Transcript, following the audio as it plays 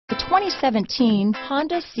2017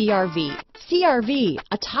 Honda CRV. CRV,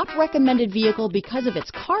 a top recommended vehicle because of its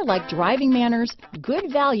car-like driving manners, good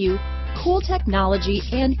value, cool technology,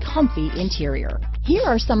 and comfy interior. Here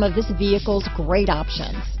are some of this vehicle's great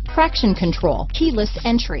options: traction control, keyless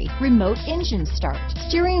entry, remote engine start,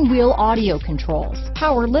 steering wheel audio controls,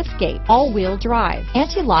 power liftgate, all-wheel drive,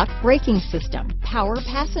 anti-lock braking system, power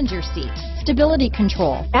passenger seat, stability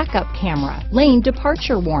control, backup camera, lane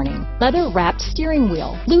departure warning, leather-wrapped steering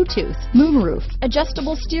wheel, Bluetooth, moonroof,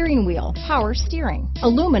 adjustable steering wheel, power steering,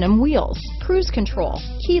 aluminum wheels, cruise control,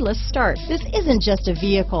 keyless start. This isn't just a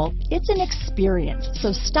vehicle, it's an experience.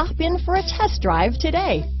 So stop in for a test drive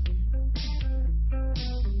today.